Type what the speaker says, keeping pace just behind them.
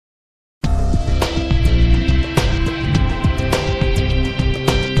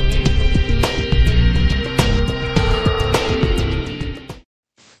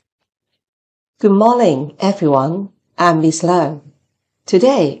Good morning, everyone. I'm Miss Leung.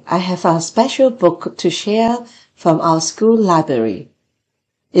 Today, I have a special book to share from our school library.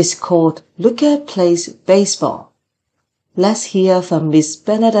 It's called Luca Plays Baseball. Let's hear from Miss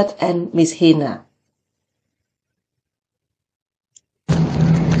Bernadette and Miss Hina.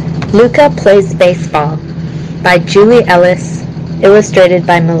 Luca Plays Baseball by Julie Ellis, illustrated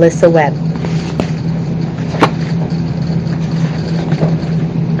by Melissa Webb.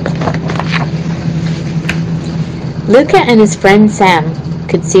 Luca and his friend Sam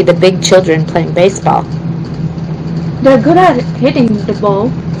could see the big children playing baseball. "They're good at hitting the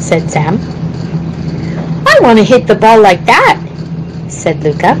ball," said Sam. "I want to hit the ball like that," said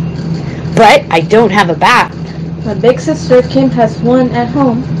Luca, "but I don't have a bat." "My big sister Kim has one at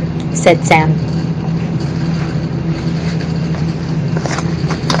home," said Sam.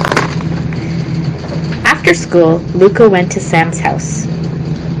 After school, Luca went to Sam's house.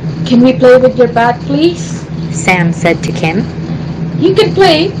 "Can we play with your bat, please?" Sam said to Kim. "You can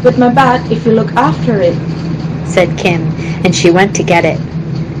play with my bat if you look after it," said Kim, and she went to get it.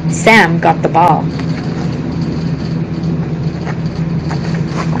 Sam got the ball.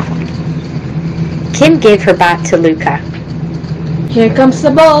 Kim gave her bat to Luca. "Here comes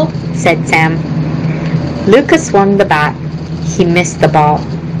the ball," said Sam. Luca swung the bat. He missed the ball.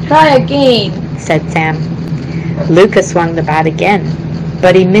 "Try again," said Sam. Luca swung the bat again,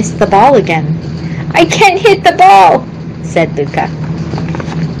 but he missed the ball again. "I can't hit the ball," said Luca.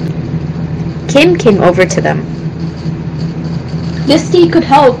 Kim came over to them. "This tee could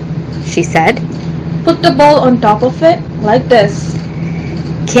help," she said. "Put the ball on top of it, like this."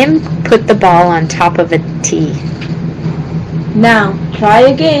 Kim put the ball on top of a tee. "Now, try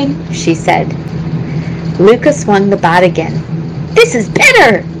again," she said. Luca swung the bat again. "This is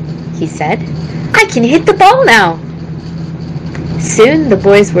better," he said. "I can hit the ball now." Soon the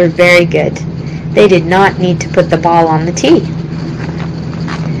boys were very good. They did not need to put the ball on the tee.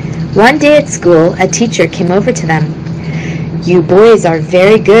 One day at school, a teacher came over to them. "You boys are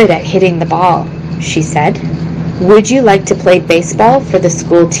very good at hitting the ball," she said. "Would you like to play baseball for the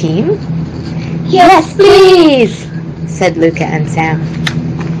school team?" "Yes, please," said Luca and Sam.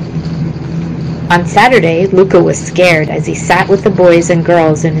 On Saturday, Luca was scared as he sat with the boys and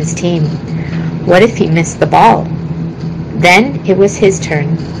girls in his team. What if he missed the ball? Then it was his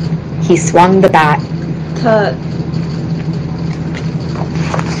turn. He swung the bat. Thud.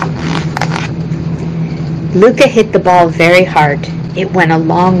 Luca hit the ball very hard. It went a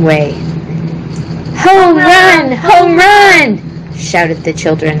long way. "Home run! Home run!" shouted the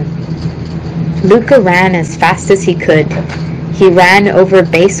children. Luca ran as fast as he could. He ran over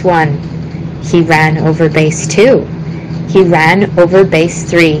base 1. He ran over base 2. He ran over base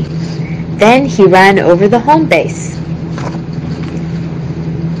 3. Then he ran over the home base.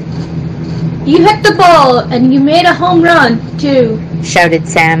 "You hit the ball and you made a home run, too," shouted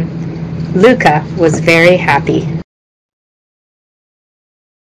Sam. Luca was very happy.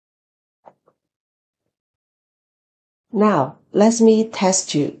 Now, let me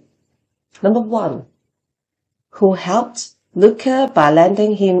test you. Number 1. Who helped Luca by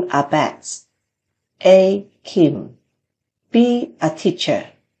lending him a bat? A. Kim. B. A teacher.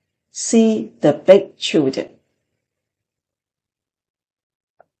 C. The big children.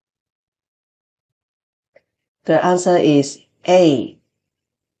 The answer is A.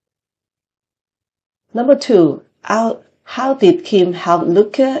 Number 2. How did Kim help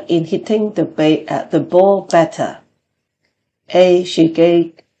Luca in hitting the ball better? A. She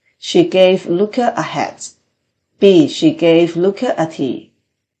gave Luca a hat. B. She gave Luca a tee.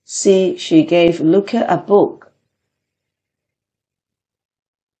 C. She gave Luca a book.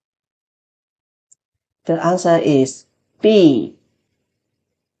 The answer is B.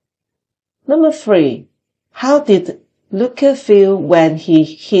 Number 3. How did Luca feel when he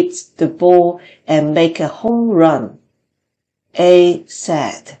hit the ball and make a home run? A.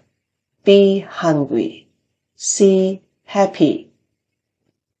 Sad. B. Hungry. C. Happy.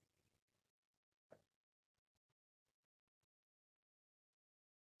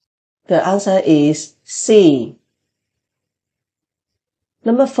 The answer is C.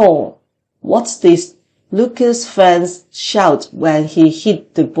 Number 4. What did Luca's friends shout when he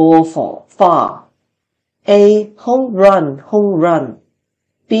hit the ball far? A. Home run, home run.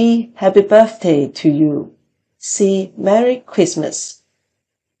 B. Happy birthday to you. C. Merry Christmas.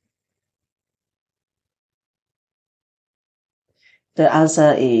 The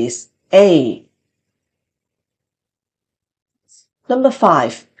answer is A. Number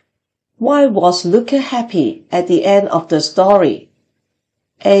 5. Why was Luca happy at the end of the story?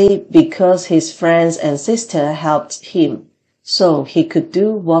 A. Because his friends and sister helped him, so he could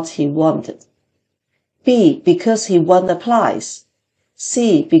do what he wanted. B. Because he won a prize.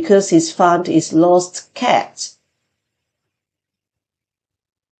 C. Because he's found his lost cat.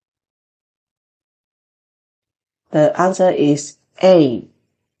 The answer is A.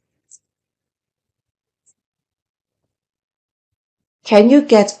 Can you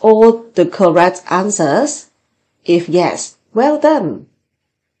get all the correct answers? If yes, well done.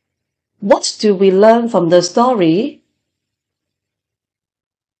 What do we learn from the story?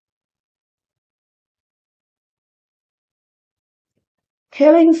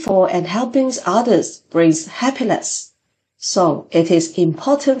 Caring for and helping others brings happiness. So it is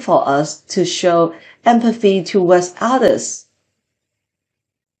important for us to show empathy towards others.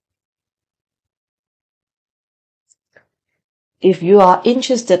 If you are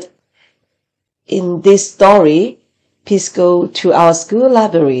interested in this story, please go to our school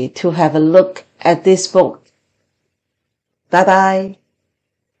library to have a look at this book. Bye bye.